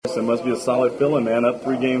It must be a solid feeling, man. Up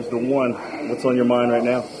 3-1. What's on your mind right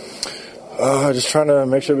now? Just trying to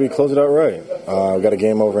make sure we close it out right. We got a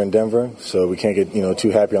game over in Denver, so we can't get too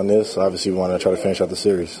happy on this. Obviously, we want to try to finish out the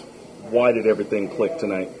series. Why did everything click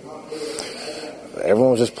tonight?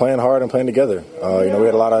 Everyone was just playing hard and playing together. We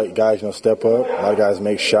had a lot of guys step up, a lot of guys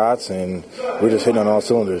make shots, and we're just hitting on all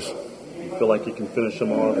cylinders. You feel like you can finish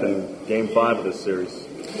them off in Game 5 of this series?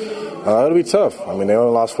 It'll be tough. They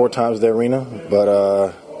only lost 4 times at the arena, but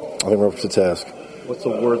I think we're up to the task. What's a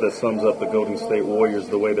word that sums up the Golden State Warriors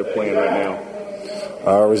the way they're playing right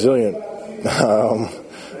now? Resilient.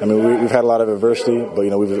 We've had a lot of adversity, but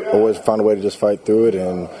we've always found a way to just fight through it,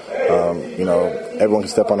 and anyone can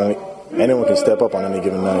step up on any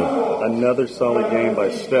given night. Another solid game by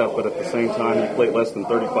Steph, but at the same time, he played less than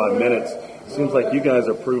 35 minutes. Seems like you guys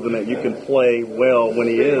are proving that you can play well when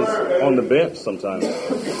he is on the bench sometimes.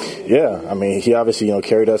 Yeah, he obviously,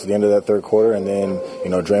 carried us at the end of that third quarter, and then,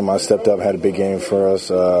 Draymond stepped up, had a big game for us.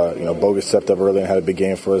 Bogut stepped up early and had a big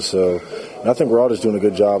game for us. So I think we're all just doing a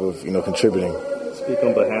good job of, contributing. Speak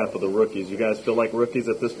on behalf of the rookies. You guys feel like rookies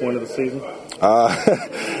at this point of the season?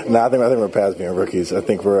 No, I think we're past being rookies. I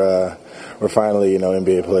think we're finally,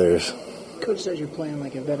 NBA players. Coach says you're playing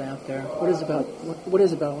like a vet out there. What is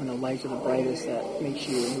about when the lights are the brightest that makes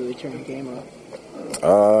you really turn your game up?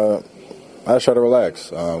 I just try to relax.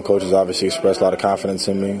 Coach has obviously expressed a lot of confidence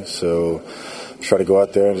in me, so try to go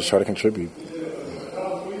out there and just try to contribute.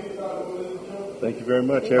 Thank you very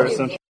much, Harrison.